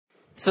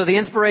So the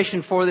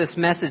inspiration for this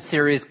message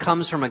series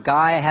comes from a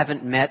guy I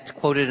haven't met,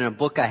 quoted in a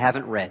book I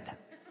haven't read.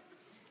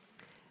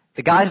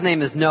 The guy's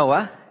name is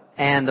Noah,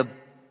 and the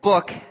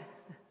book,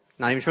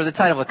 not even sure the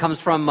title, it comes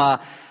from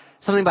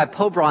something by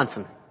Poe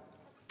Bronson.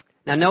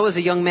 Now, Noah's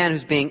a young man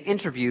who's being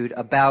interviewed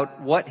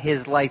about what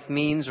his life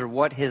means or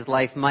what his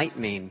life might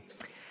mean.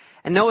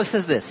 And Noah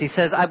says this. He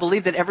says, I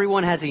believe that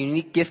everyone has a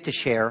unique gift to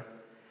share,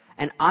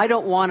 and I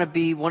don't want to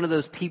be one of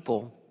those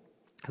people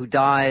who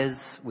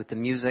dies with the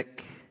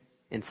music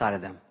inside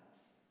of them.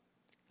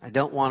 I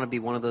don't want to be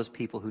one of those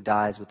people who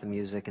dies with the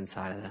music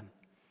inside of them.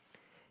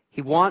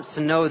 He wants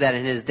to know that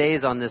in his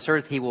days on this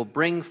earth, he will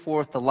bring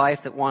forth the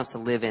life that wants to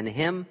live in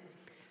him,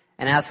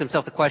 and ask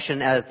himself the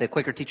question, as the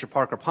Quaker teacher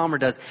Parker Palmer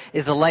does,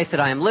 is the life that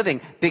I am living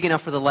big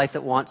enough for the life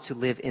that wants to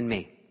live in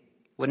me?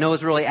 What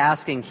Noah's really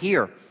asking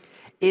here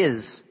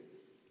is,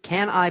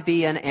 can I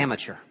be an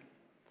amateur?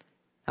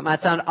 That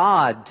might sound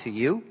odd to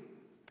you,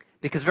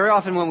 because very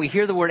often when we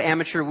hear the word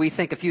amateur, we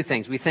think a few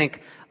things. We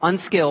think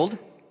unskilled,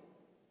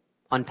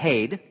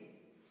 unpaid,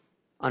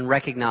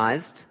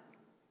 unrecognized,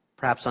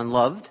 perhaps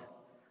unloved.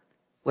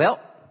 Well,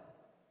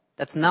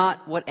 that's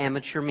not what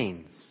amateur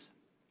means.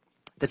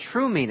 The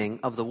true meaning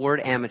of the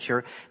word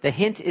amateur, the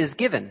hint is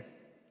given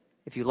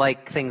if you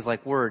like things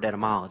like word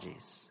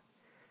etymologies.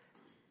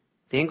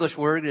 The English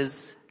word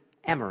is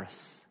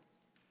amorous,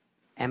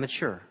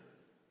 amateur.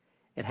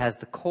 It has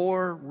the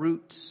core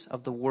roots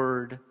of the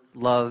word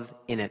love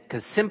in it.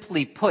 Because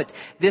simply put,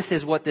 this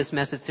is what this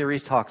message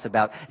series talks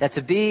about. That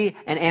to be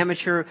an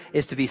amateur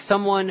is to be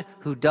someone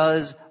who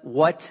does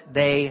what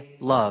they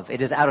love.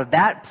 It is out of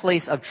that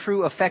place of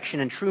true affection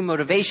and true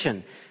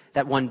motivation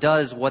that one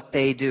does what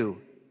they do.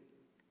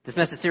 This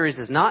message series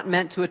is not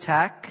meant to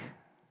attack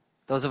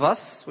those of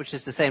us, which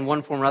is to say in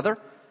one form or other,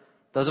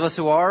 those of us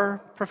who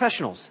are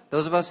professionals,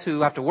 those of us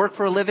who have to work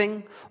for a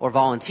living or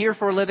volunteer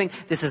for a living.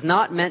 This is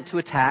not meant to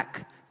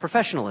attack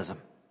professionalism.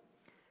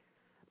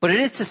 But it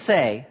is to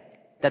say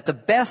that the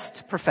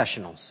best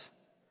professionals,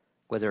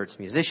 whether it's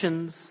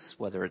musicians,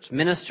 whether it's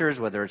ministers,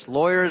 whether it's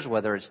lawyers,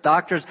 whether it's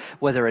doctors,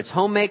 whether it's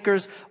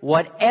homemakers,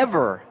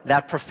 whatever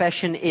that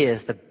profession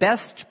is, the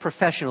best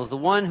professionals, the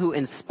one who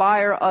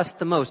inspire us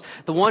the most,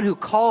 the one who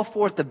call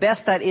forth the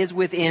best that is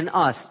within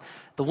us,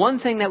 the one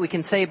thing that we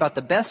can say about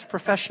the best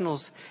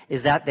professionals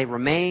is that they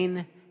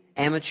remain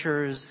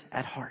amateurs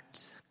at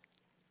heart.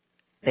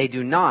 They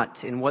do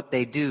not, in what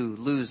they do,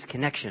 lose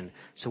connection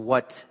to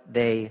what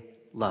they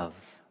love.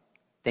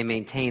 They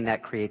maintain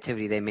that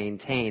creativity. They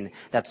maintain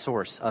that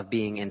source of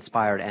being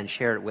inspired and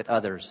share it with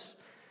others.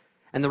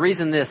 And the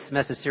reason this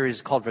message series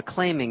is called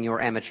Reclaiming Your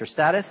Amateur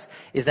Status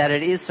is that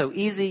it is so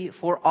easy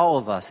for all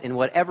of us in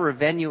whatever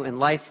venue in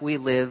life we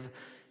live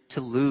to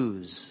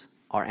lose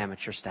our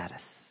amateur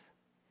status.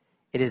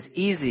 It is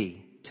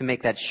easy to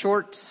make that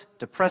short,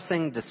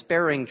 depressing,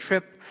 despairing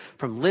trip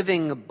from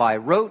living by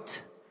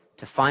rote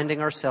to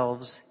finding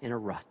ourselves in a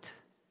rut.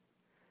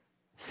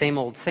 Same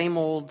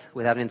old,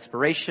 without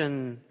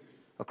inspiration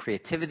or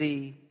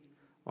creativity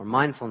or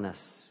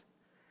mindfulness.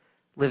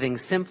 Living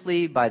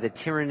simply by the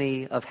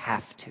tyranny of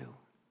have to.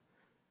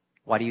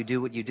 Why do you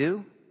do what you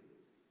do?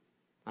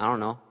 I don't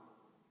know.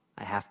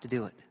 I have to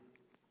do it.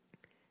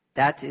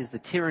 That is the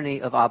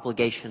tyranny of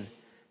obligation.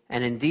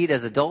 And indeed,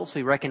 as adults,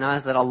 we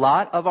recognize that a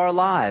lot of our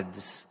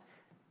lives,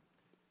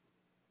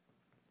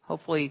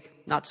 hopefully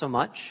not so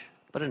much,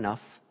 but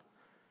enough,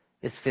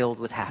 is filled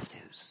with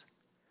have-tos.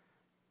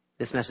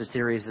 This message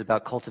series is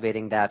about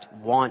cultivating that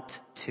want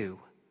to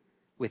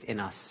within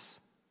us.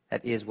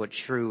 That is what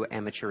true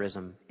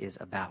amateurism is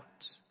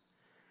about.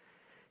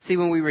 See,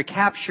 when we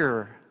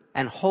recapture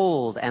and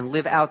hold and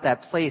live out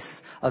that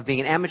place of being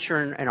an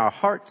amateur in our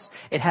hearts,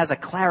 it has a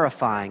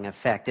clarifying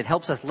effect. It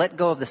helps us let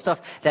go of the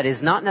stuff that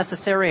is not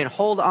necessary and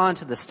hold on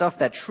to the stuff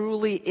that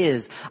truly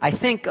is. I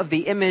think of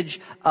the image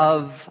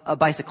of a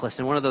bicyclist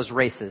in one of those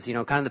races,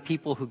 kind of the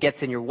people who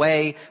gets in your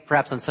way,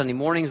 perhaps on Sunday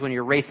mornings when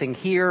you're racing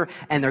here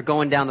and they're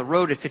going down the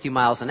road at 50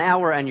 miles an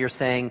hour and you're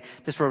saying,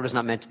 this road is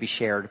not meant to be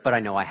shared, but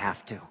I know I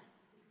have to.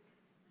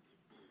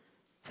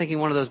 Thinking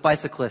one of those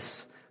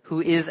bicyclists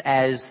who is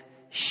as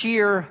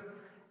sheer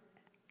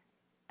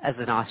as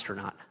an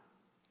astronaut.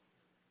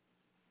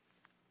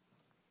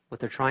 What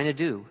they're trying to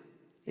do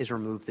is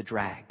remove the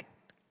drag.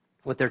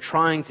 What they're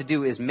trying to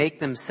do is make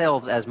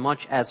themselves as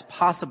much as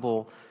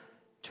possible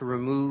to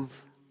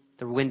remove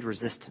the wind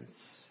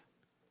resistance.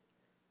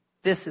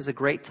 This is a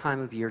great time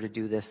of year to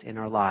do this in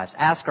our lives.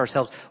 Ask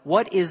ourselves,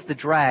 what is the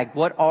drag?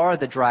 What are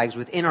the drags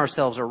within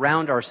ourselves,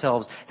 around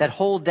ourselves, that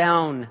hold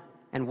down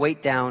and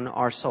weight down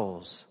our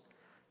souls?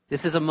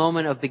 This is a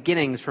moment of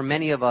beginnings for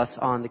many of us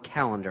on the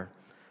calendar.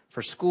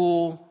 For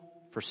school,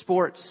 for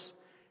sports,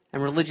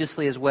 and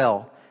religiously as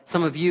well.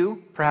 Some of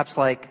you, perhaps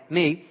like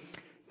me,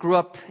 grew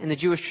up in the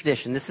Jewish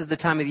tradition. This is the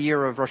time of the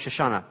year of Rosh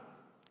Hashanah.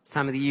 It's the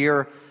time of the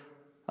year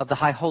of the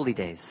High Holy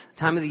Days.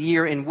 Time of the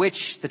year in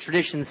which the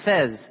tradition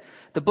says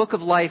the book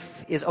of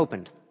life is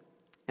opened.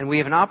 And we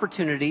have an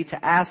opportunity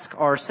to ask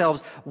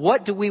ourselves,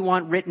 what do we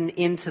want written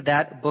into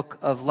that book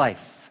of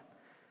life?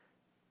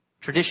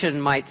 Tradition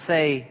might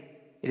say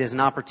it is an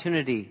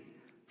opportunity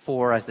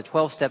for, as the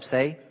 12 steps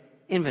say,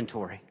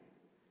 inventory.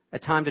 A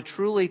time to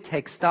truly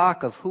take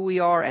stock of who we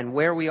are and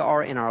where we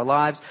are in our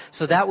lives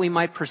so that we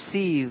might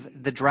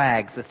perceive the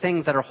drags, the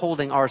things that are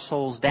holding our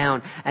souls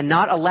down and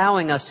not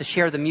allowing us to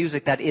share the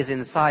music that is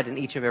inside in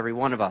each of every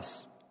one of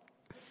us.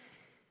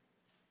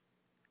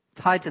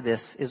 Tied to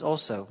this is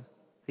also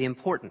the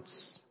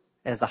importance,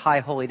 as the high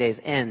holy days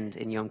end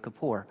in Yom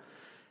Kippur,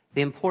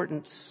 the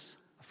importance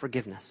of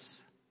forgiveness.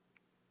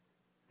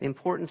 The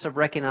importance of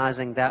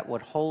recognizing that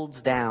what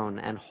holds down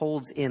and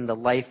holds in the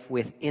life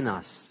within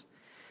us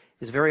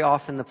is very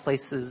often the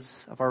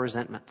places of our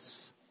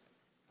resentments,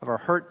 of our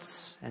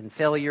hurts and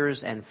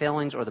failures and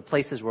failings, or the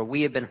places where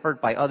we have been hurt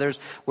by others,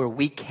 where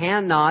we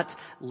cannot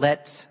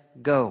let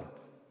go.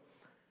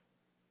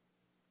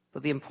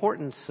 But the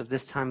importance of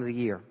this time of the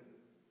year,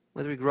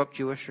 whether we grew up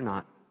Jewish or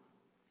not,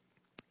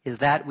 is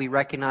that we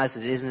recognize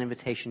that it is an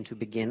invitation to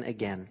begin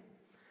again.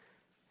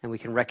 And we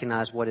can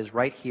recognize what is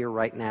right here,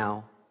 right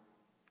now,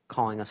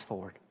 calling us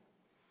forward.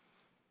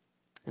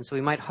 And so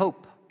we might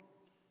hope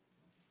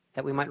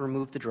that we might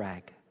remove the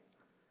drag.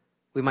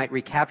 We might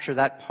recapture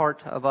that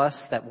part of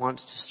us that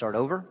wants to start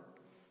over,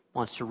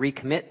 wants to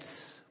recommit,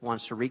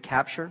 wants to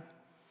recapture.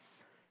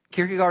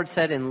 Kierkegaard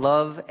said, in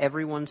love,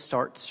 everyone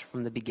starts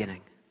from the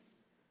beginning.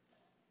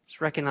 Just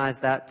recognize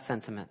that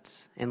sentiment.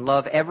 In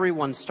love,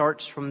 everyone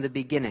starts from the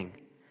beginning.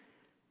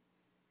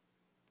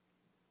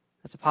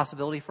 That's a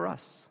possibility for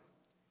us.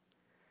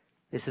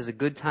 This is a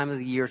good time of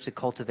the year to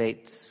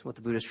cultivate what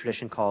the Buddhist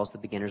tradition calls the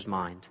beginner's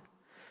mind.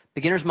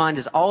 Beginner's mind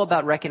is all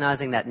about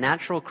recognizing that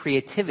natural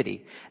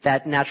creativity,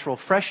 that natural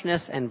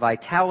freshness and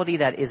vitality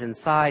that is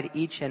inside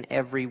each and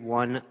every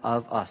one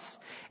of us.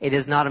 It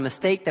is not a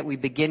mistake that we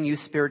begin Youth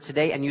Spirit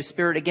today, and Youth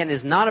Spirit, again,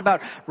 is not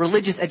about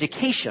religious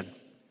education.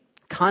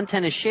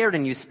 Content is shared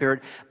in Youth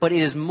Spirit, but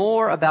it is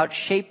more about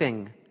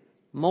shaping,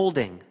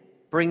 molding,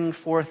 bringing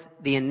forth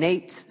the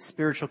innate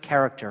spiritual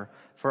character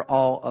for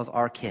all of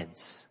our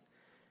kids.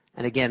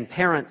 And again,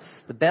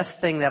 parents, the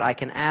best thing that I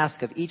can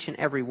ask of each and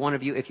every one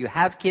of you, if you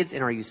have kids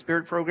in our Youth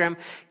Spirit program,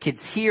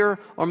 kids here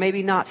or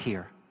maybe not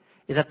here,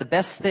 is that the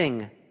best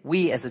thing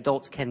we as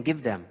adults can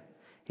give them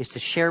is to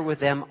share with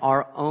them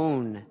our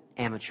own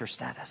amateur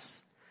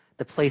status,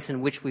 the place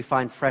in which we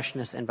find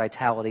freshness and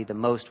vitality the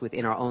most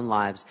within our own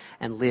lives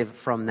and live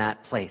from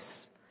that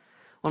place.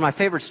 One of my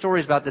favorite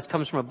stories about this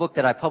comes from a book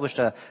that I published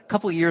a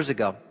couple years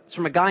ago. It's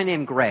from a guy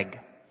named Greg,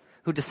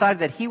 who decided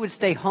that he would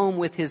stay home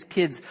with his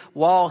kids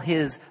while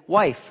his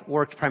wife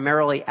worked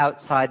primarily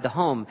outside the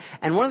home.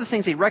 And one of the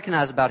things he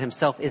recognized about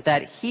himself is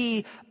that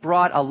he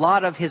brought a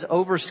lot of his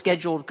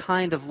overscheduled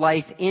kind of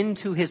life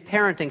into his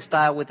parenting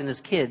style within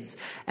his kids.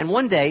 And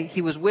one day,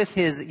 he was with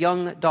his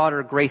young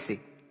daughter, Gracie.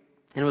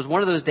 And it was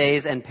one of those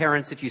days, and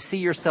parents, if you see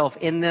yourself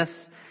in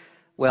this,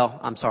 well,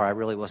 I'm sorry, I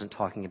really wasn't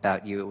talking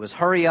about you. It was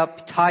hurry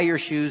up, tie your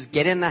shoes,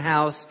 get in the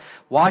house,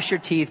 wash your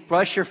teeth,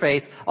 brush your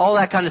face, all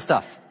that kind of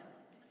stuff.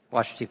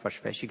 Wash your teeth, brush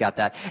your face. You got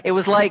that. It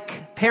was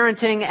like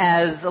parenting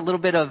as a little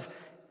bit of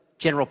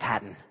General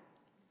Patton.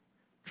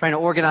 Trying to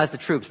organize the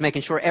troops,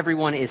 making sure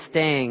everyone is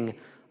staying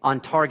on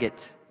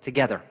target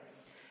together.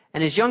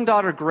 And his young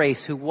daughter,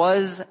 Grace, who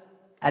was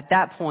at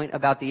that point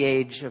about the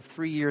age of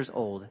 3 years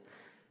old,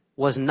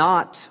 was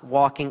not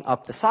walking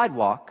up the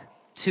sidewalk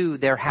to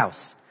their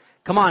house.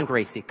 Come on,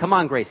 Gracie. Come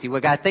on, Gracie.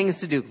 We've got things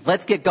to do.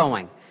 Let's get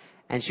going.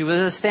 And she was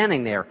just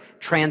standing there,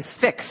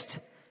 transfixed.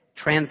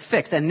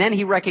 And then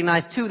he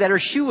recognized, too, that her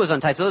shoe was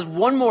untied. So there's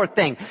one more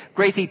thing.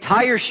 Gracie,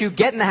 tie your shoe,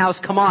 get in the house,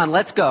 come on,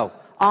 let's go.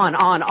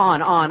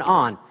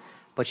 On.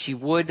 But she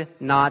would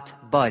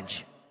not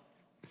budge.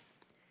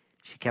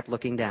 She kept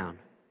looking down.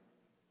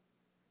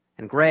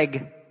 And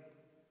Greg,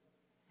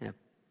 in a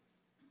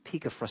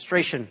peak of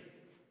frustration,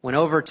 went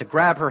over to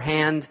grab her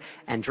hand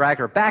and drag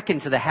her back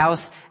into the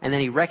house, and then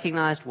he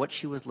recognized what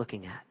she was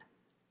looking at.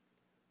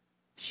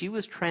 She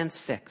was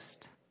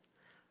transfixed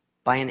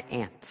by an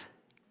ant,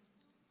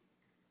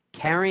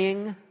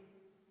 carrying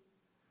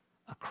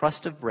a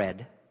crust of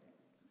bread,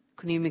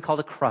 couldn't even be called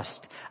a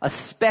crust, a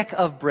speck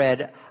of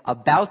bread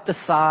about the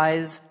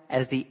size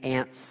as the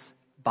ant's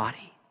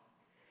body.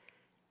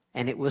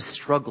 And it was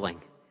struggling.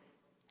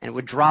 And it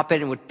would drop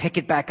it and would pick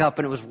it back up,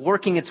 and it was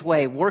working its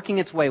way,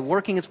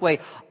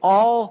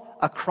 all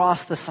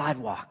across the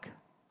sidewalk.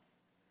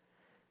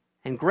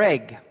 And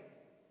Greg,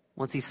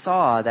 once he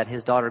saw that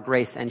his daughter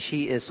Grace, and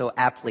she is so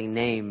aptly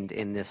named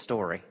in this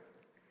story,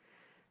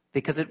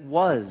 because it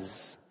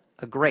was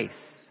a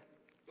grace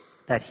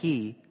that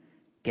he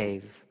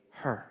gave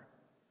her,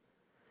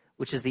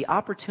 which is the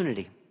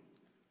opportunity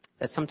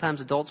that sometimes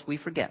adults we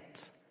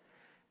forget,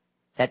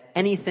 that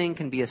anything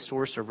can be a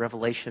source of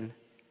revelation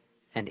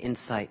and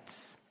insight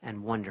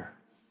and wonder.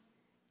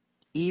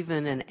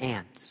 Even an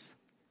ant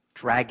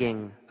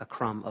dragging a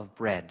crumb of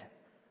bread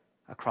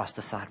across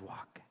the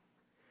sidewalk.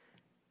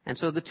 And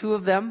so the two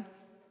of them,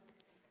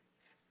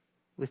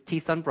 with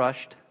teeth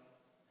unbrushed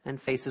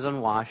and faces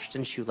unwashed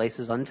and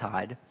shoelaces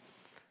untied,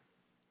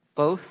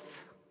 both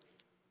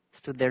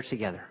stood there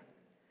together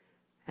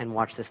and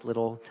watched this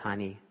little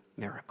tiny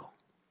miracle.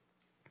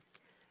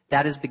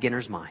 That is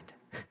beginner's mind.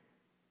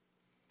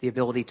 the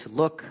ability to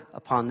look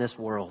upon this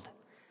world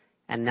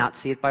and not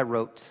see it by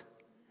rote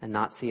and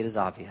not see it as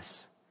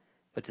obvious,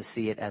 but to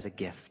see it as a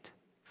gift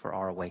for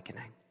our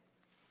awakening.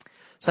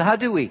 So how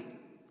do we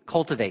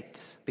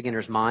cultivate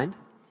beginner's mind?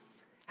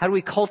 How do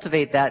we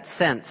cultivate that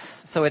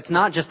sense so it's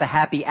not just the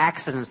happy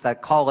accidents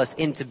that call us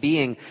into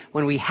being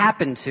when we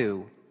happen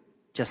to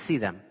just see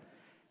them?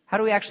 How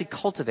do we actually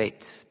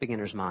cultivate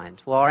beginner's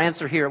mind? Well, our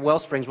answer here at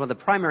Wellsprings, one of the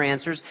primary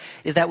answers,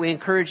 is that we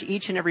encourage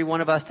each and every one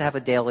of us to have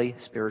a daily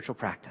spiritual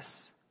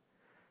practice.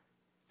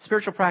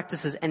 Spiritual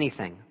practice is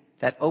anything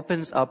that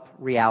opens up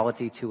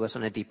reality to us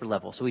on a deeper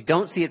level. So we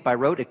don't see it by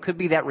rote. It could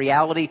be that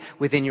reality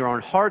within your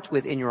own heart,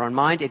 within your own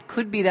mind. It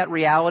could be that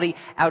reality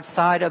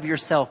outside of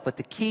yourself. But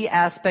the key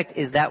aspect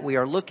is that we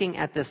are looking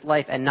at this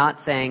life and not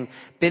saying,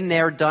 been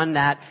there, done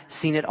that,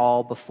 seen it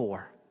all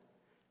before.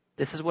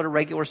 This is what a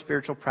regular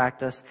spiritual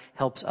practice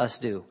helps us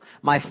do.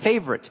 My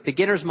favorite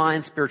beginner's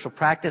mind spiritual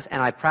practice,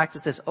 and I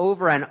practice this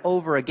over and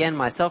over again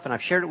myself, and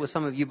I've shared it with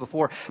some of you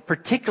before,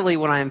 particularly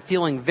when I am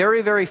feeling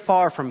very, very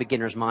far from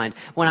beginner's mind,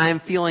 when I am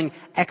feeling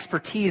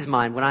expertise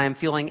mind, when I am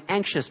feeling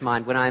anxious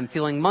mind, when I am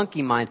feeling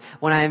monkey mind,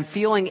 when I am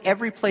feeling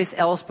every place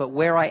else but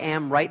where I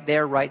am right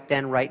there, right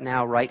then, right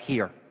now, right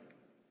here.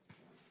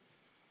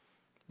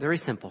 Very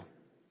simple.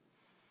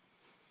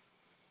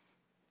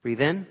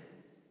 Breathe in.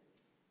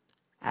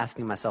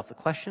 Asking myself the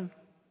question,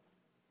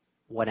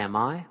 what am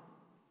I?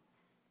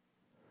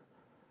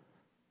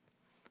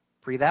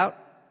 Breathe out.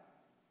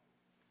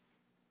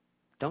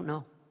 Don't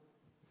know.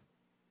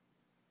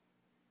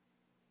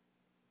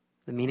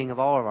 The meaning of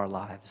all of our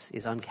lives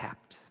is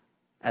uncapped.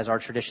 As our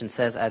tradition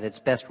says, at its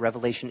best,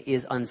 revelation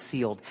is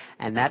unsealed,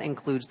 and that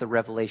includes the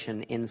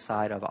revelation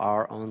inside of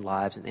our own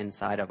lives and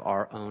inside of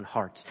our own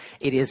hearts.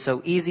 It is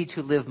so easy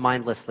to live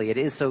mindlessly. It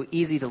is so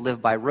easy to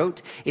live by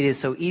rote. It is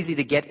so easy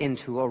to get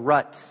into a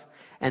rut.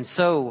 And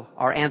so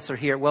our answer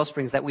here at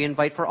Wellsprings that we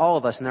invite for all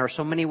of us, and there are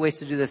so many ways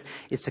to do this,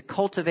 is to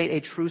cultivate a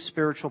true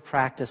spiritual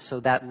practice so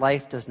that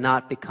life does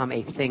not become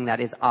a thing that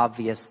is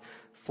obvious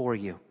for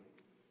you.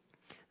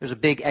 There's a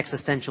big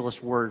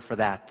existentialist word for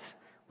that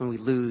when we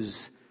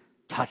lose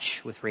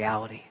touch with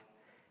reality.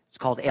 It's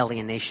called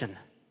alienation,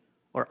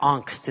 or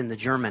Angst in the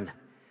German,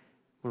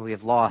 when we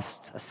have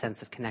lost a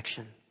sense of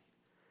connection.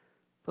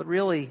 But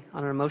really,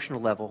 on an emotional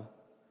level,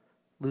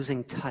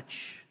 losing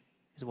touch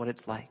is what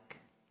it's like.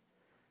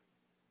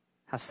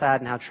 How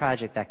sad and how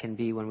tragic that can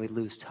be when we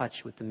lose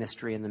touch with the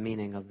mystery and the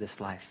meaning of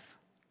this life.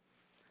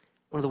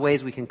 One of the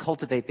ways we can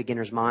cultivate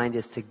beginner's mind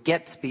is to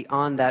get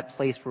beyond that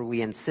place where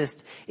we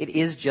insist it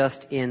is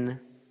just in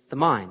the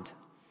mind.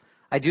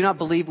 I do not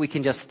believe we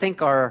can just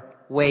think our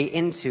way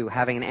into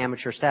having an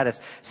amateur status.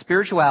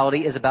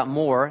 Spirituality is about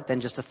more than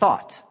just a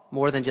thought,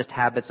 more than just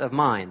habits of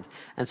mind.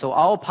 And so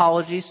all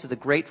apologies to the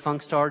great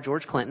funk star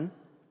George Clinton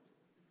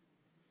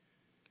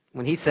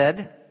when he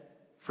said,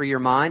 "Free your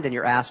mind and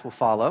your ass will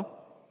follow."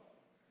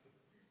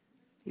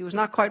 He was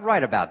not quite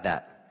right about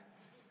that.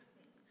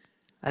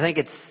 I think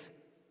it's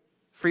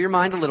free your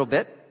mind a little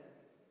bit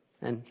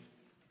and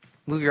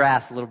move your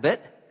ass a little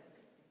bit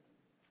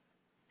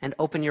and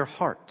open your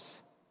heart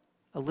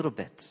a little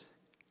bit.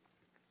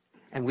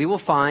 And we will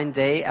find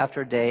day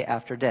after day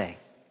after day,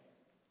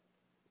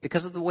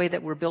 because of the way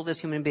that we're built as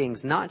human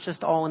beings, not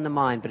just all in the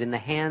mind, but in the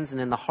hands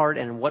and in the heart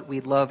and in what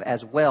we love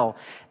as well,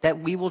 that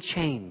we will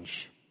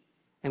change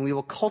and we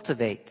will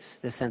cultivate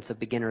this sense of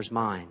beginner's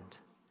mind.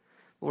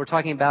 What we're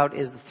talking about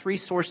is the three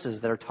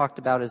sources that are talked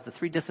about as the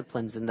three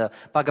disciplines in the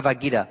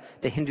Bhagavad Gita,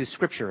 the Hindu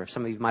scripture, if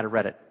some of you might have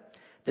read it.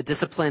 The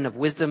discipline of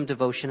wisdom,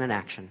 devotion, and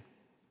action.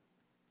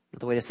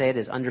 The way to say it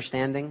is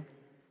understanding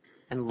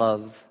and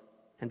love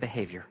and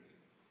behavior.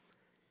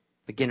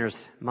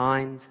 Beginner's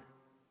mind,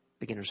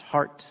 beginner's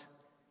heart,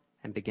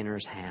 and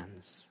beginner's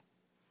hands.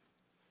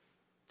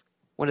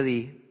 One of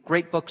the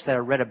great books that I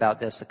read about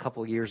this a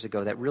couple years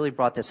ago that really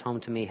brought this home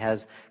to me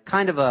has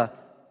kind of a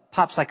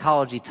pop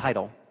psychology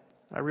title.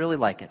 I really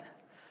like it.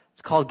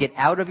 It's called Get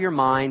Out of Your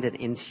Mind and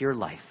Into Your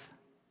Life.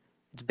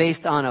 It's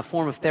based on a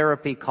form of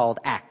therapy called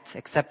ACT,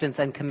 Acceptance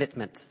and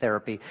Commitment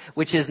Therapy,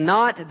 which is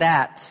not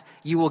that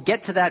you will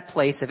get to that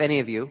place, if any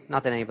of you,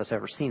 not that any of us have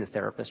ever seen a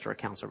therapist or a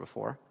counselor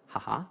before,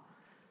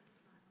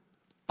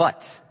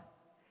 but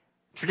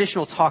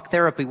traditional talk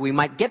therapy, we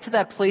might get to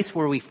that place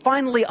where we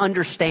finally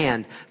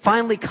understand,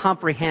 finally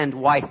comprehend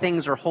why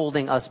things are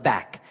holding us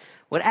back.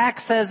 What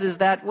ACT says is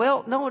that,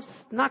 well, no,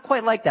 it's not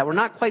quite like that. We're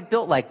not quite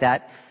built like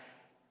that.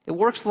 It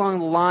works along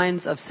the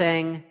lines of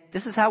saying,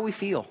 this is how we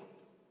feel.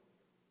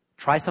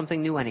 Try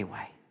something new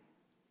anyway.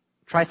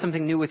 Try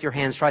something new with your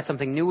hands. Try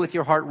something new with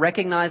your heart,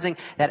 recognizing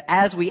that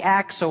as we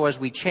act, so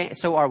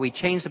are we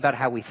changed about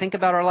how we think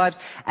about our lives.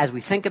 As we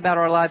think about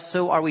our lives,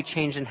 so are we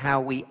changed in how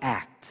we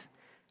act.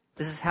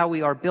 This is how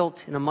we are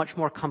built in a much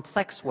more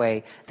complex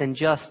way than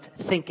just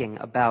thinking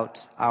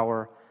about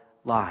our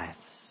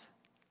lives.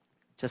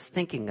 Just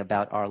thinking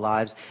about our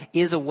lives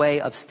is a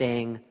way of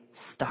staying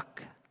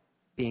stuck,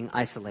 being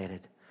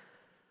isolated.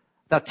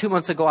 About 2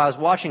 months ago, I was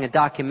watching a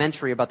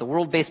documentary about the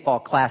World Baseball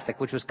Classic,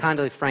 which was kind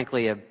of,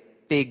 frankly, a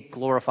big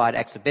glorified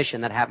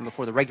exhibition that happened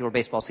before the regular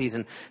baseball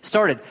season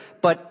started.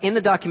 But in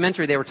the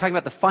documentary, they were talking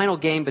about the final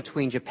game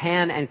between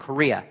Japan and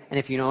Korea. And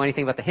if you know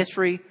anything about the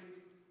history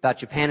about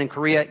Japan and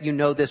Korea, you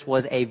know this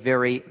was a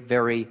very,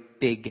 very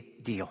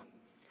big deal.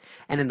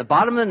 And in the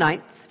bottom of the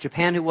ninth,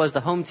 Japan, who was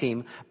the home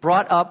team,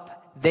 brought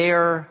up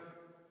their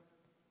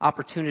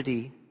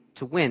opportunity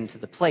to win to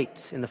the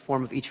plate in the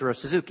form of Ichiro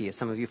Suzuki. If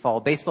some of you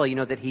follow baseball, you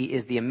know that he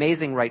is the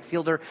amazing right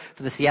fielder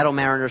for the Seattle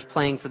Mariners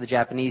playing for the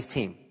Japanese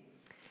team.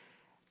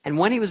 And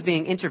when he was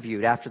being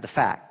interviewed after the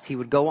fact, he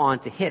would go on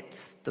to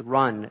hit the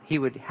run. He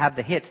would have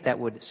the hit that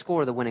would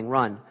score the winning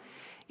run.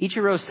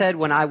 Ichiro said,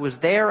 when I was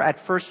there at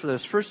first for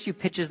those first few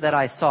pitches that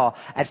I saw,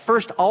 at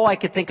first all I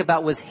could think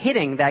about was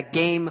hitting that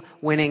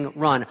game-winning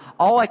run.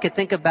 All I could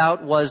think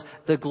about was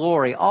the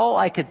glory. All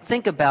I could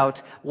think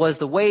about was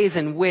the ways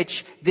in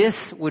which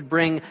this would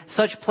bring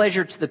such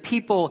pleasure to the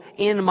people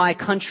in my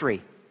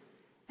country.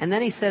 And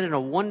then he said in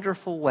a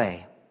wonderful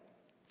way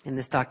in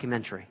this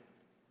documentary,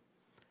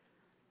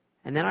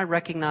 and then I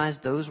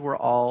recognized those were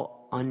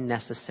all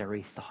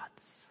unnecessary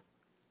thoughts.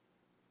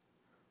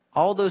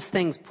 All those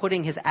things,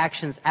 putting his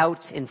actions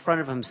out in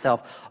front of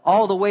himself,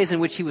 all the ways in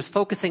which he was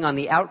focusing on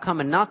the outcome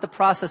and not the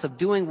process of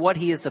doing what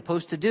he is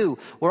supposed to do,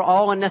 were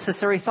all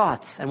unnecessary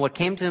thoughts. And what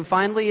came to him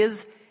finally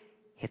is,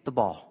 hit the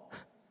ball.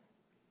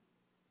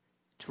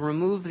 To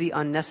remove the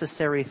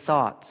unnecessary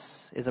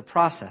thoughts is a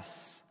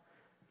process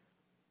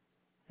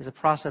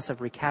of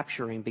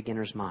recapturing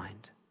beginner's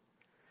mind.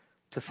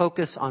 To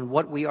focus on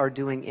what we are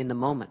doing in the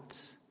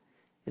moment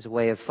is a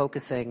way of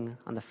focusing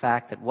on the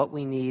fact that what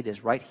we need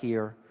is right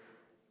here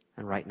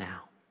and right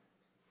now.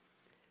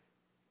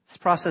 This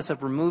process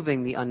of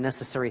removing the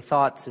unnecessary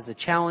thoughts is a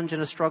challenge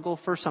and a struggle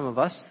for some of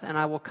us, and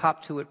I will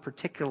cop to it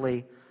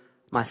particularly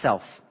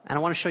myself. And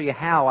I want to show you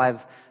how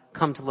I've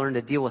come to learn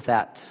to deal with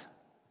that.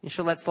 Can you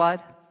show that slide?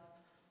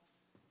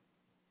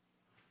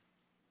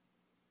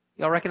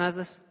 Y'all recognize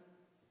this?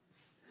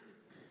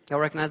 Y'all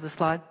recognize this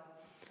slide?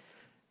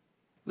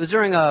 It was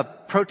during a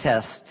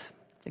protest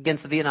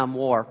against the Vietnam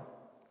War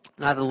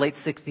in either the late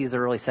 60s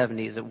or early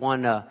 70s. It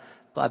won,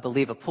 I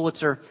believe, a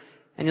Pulitzer.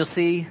 And you'll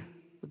see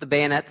with the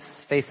bayonets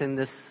facing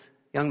this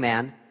young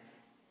man,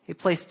 he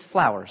placed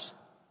flowers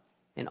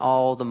in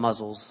all the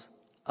muzzles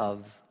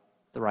of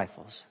the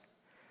rifles.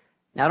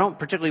 Now, I don't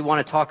particularly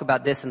want to talk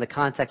about this in the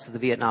context of the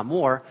Vietnam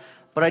War,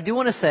 but I do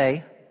want to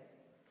say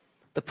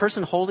the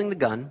person holding the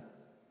gun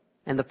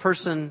and the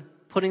person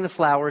putting the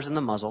flowers in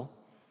the muzzle,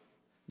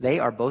 they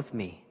are both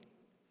me.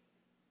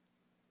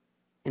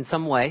 In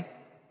some way,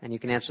 and you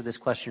can answer this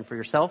question for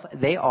yourself,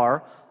 they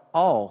are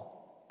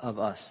all of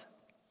us.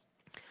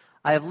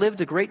 I have lived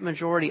a great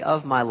majority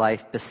of my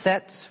life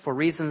beset for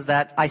reasons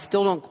that I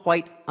still don't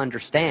quite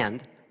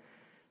understand,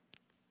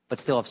 but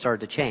still have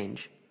started to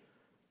change.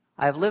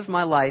 I have lived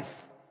my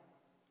life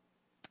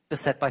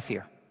beset by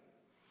fear.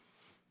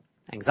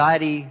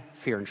 Anxiety,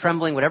 fear and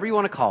trembling, whatever you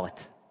want to call it.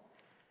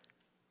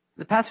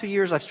 In the past few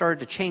years, I've started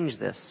to change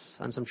this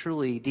on some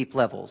truly deep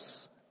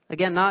levels.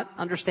 Again, not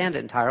understand it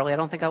entirely. I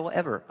don't think I will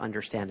ever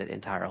understand it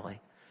entirely.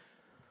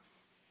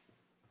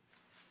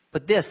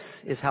 But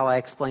this is how I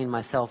explain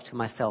myself to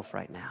myself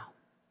right now.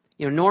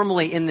 You know,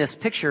 normally in this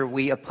picture,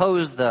 we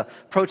oppose the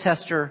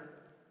protester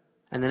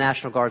and the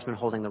National Guardsman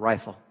holding the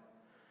rifle.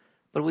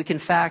 But we can in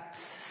fact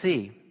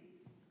see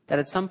that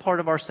at some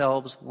part of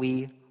ourselves,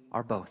 we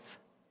are both.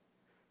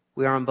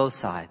 We are on both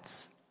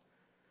sides.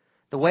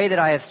 The way that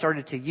I have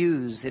started to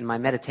use in my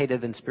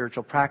meditative and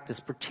spiritual practice,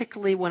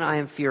 particularly when I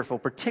am fearful,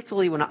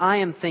 particularly when I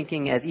am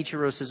thinking, as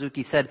Ichiro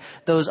Suzuki said,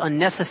 those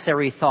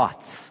unnecessary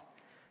thoughts,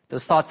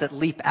 those thoughts that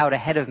leap out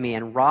ahead of me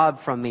and rob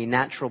from me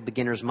natural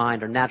beginner's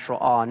mind or natural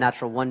awe,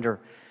 natural wonder.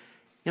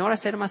 You know what I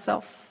say to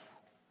myself?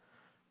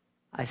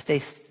 I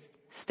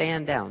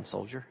stand down,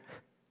 soldier.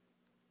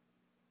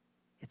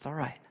 It's all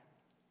right.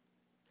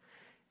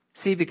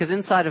 See, because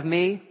inside of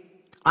me,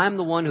 I'm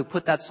the one who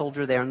put that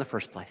soldier there in the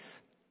first place.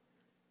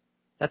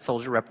 That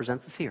soldier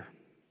represents the fear.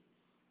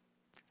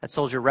 That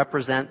soldier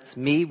represents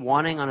me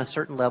wanting on a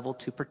certain level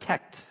to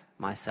protect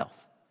myself.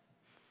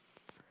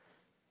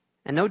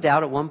 And no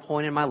doubt at one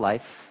point in my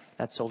life,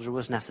 that soldier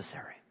was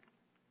necessary.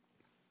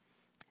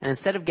 And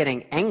instead of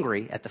getting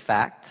angry at the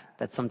fact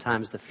that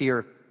sometimes the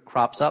fear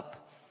crops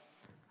up,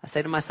 I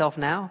say to myself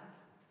now,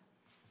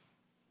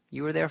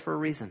 you were there for a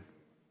reason.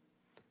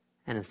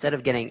 And instead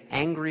of getting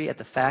angry at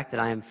the fact that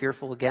I am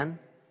fearful again,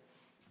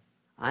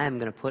 I am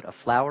going to put a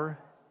flower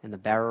in the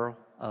barrel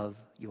of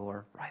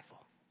your rifle.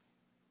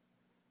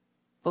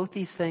 Both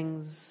these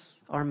things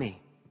are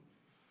me.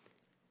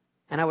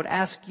 And I would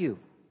ask you,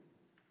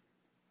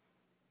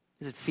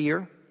 is it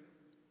fear?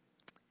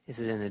 Is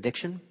it an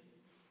addiction?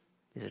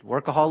 Is it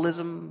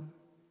workaholism?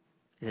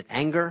 Is it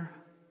anger?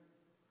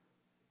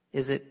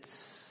 Is it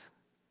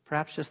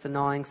perhaps just the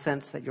gnawing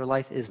sense that your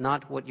life is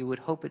not what you would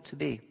hope it to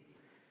be?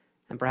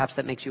 And perhaps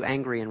that makes you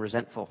angry and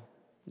resentful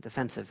and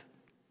defensive.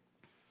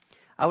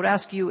 I would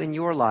ask you in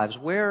your lives,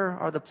 where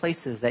are the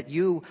places that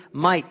you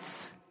might,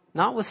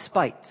 not with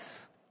spite,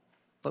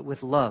 but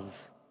with love,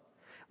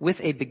 with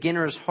a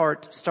beginner's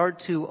heart, start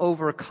to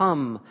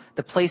overcome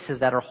the places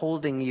that are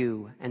holding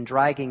you and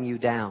dragging you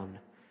down.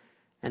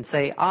 And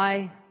say,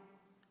 I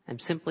am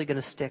simply going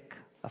to stick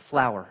a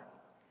flower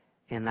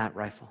in that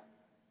rifle.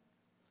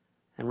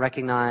 And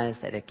recognize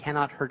that it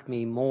cannot hurt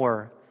me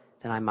more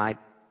than I might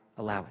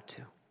allow it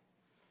to.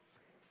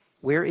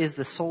 Where is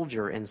the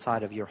soldier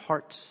inside of your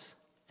heart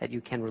that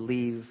you can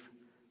relieve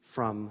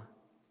from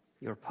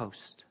your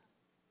post?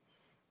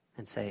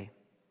 And say,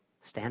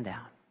 stand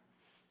down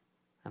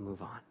and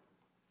move on.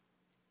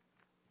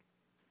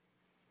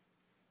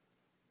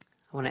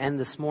 I want to end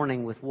this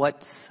morning with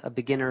what a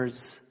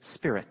beginner's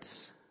spirit,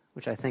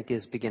 which I think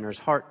is beginner's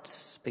heart,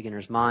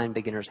 beginner's mind,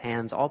 beginner's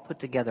hands, all put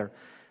together,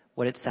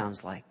 what it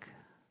sounds like,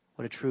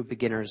 what a true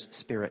beginner's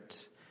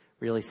spirit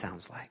really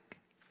sounds like.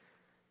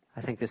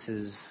 I think this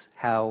is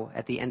how,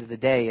 at the end of the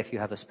day, if you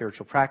have a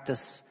spiritual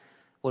practice,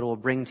 what it will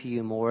bring to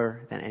you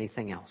more than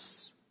anything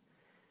else.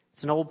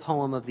 It's an old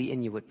poem of the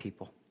Inuit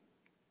people.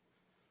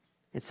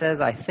 It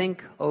says, I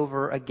think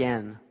over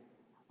again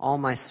all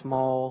my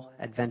small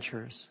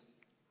adventures.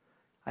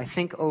 I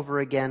think over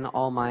again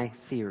all my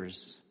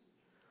fears.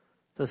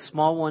 The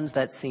small ones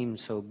that seemed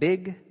so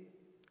big.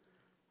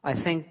 I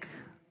think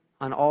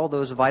on all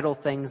those vital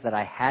things that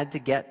I had to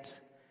get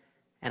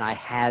and I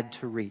had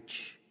to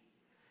reach.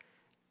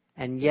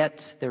 And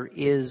yet there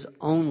is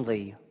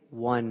only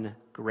one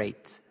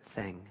great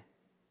thing.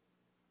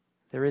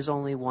 There is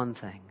only one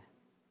thing.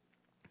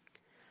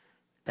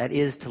 That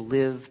is to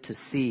live to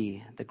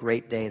see the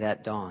great day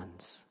that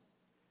dawns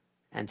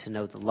and to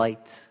know the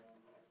light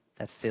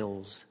that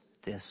fills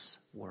this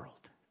world.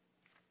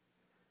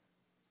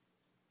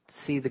 To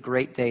see the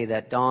great day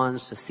that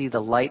dawns, to see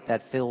the light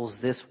that fills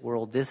this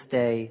world this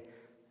day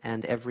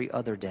and every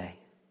other day.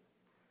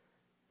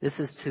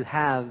 This is to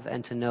have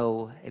and to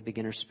know a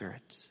beginner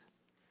spirit.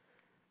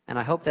 And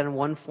I hope that in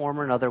one form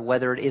or another,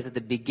 whether it is at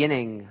the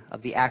beginning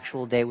of the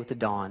actual day with the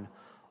dawn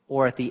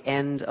or at the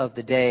end of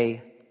the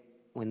day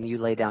when you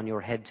lay down your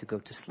head to go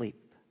to sleep,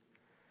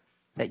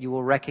 that you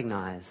will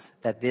recognize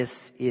that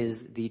this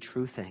is the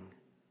true thing.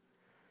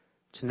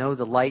 To know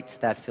the light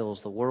that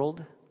fills the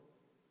world,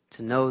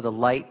 to know the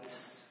light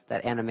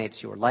that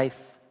animates your life,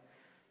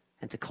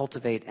 and to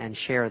cultivate and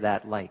share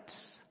that light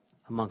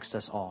amongst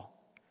us all.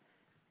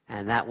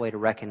 And that way to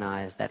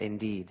recognize that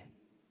indeed,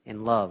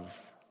 in love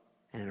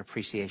and in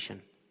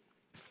appreciation,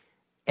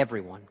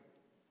 everyone,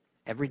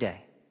 every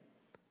day,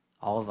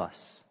 all of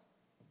us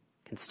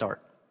can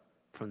start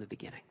from the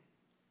beginning.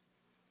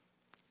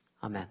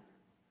 Amen.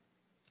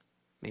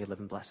 May you live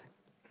in blessing.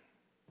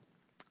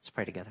 Let's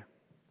pray together.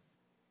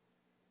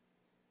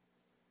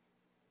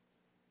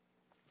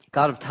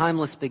 God of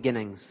timeless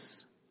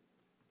beginnings,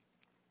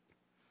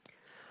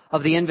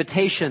 of the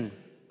invitation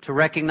to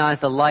recognize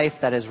the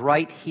life that is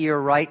right here,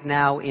 right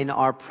now in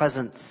our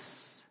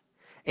presence,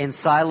 in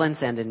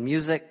silence and in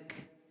music,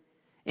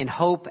 in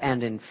hope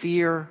and in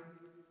fear.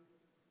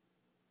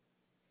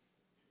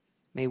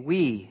 May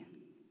we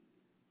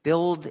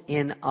build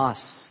in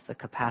us the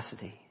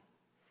capacity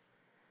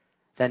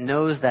that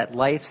knows that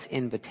life's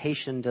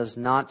invitation does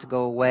not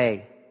go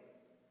away,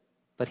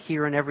 but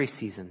here in every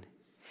season,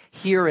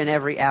 here in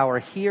every hour,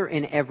 here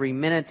in every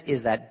minute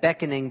is that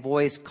beckoning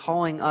voice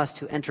calling us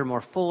to enter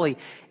more fully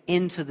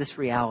into this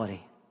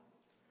reality,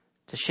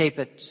 to shape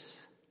it,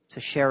 to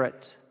share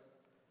it,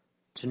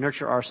 to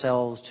nurture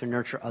ourselves, to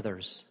nurture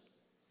others,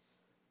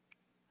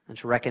 and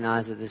to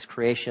recognize that this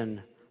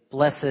creation,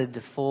 blessed,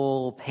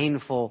 full,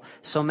 painful,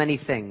 so many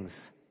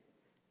things,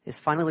 is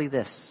finally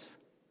this: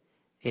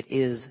 it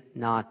is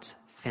not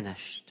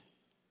finished.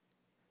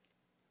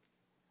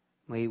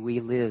 May we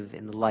live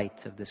in the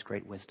light of this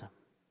great wisdom.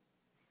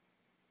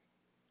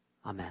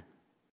 Amen.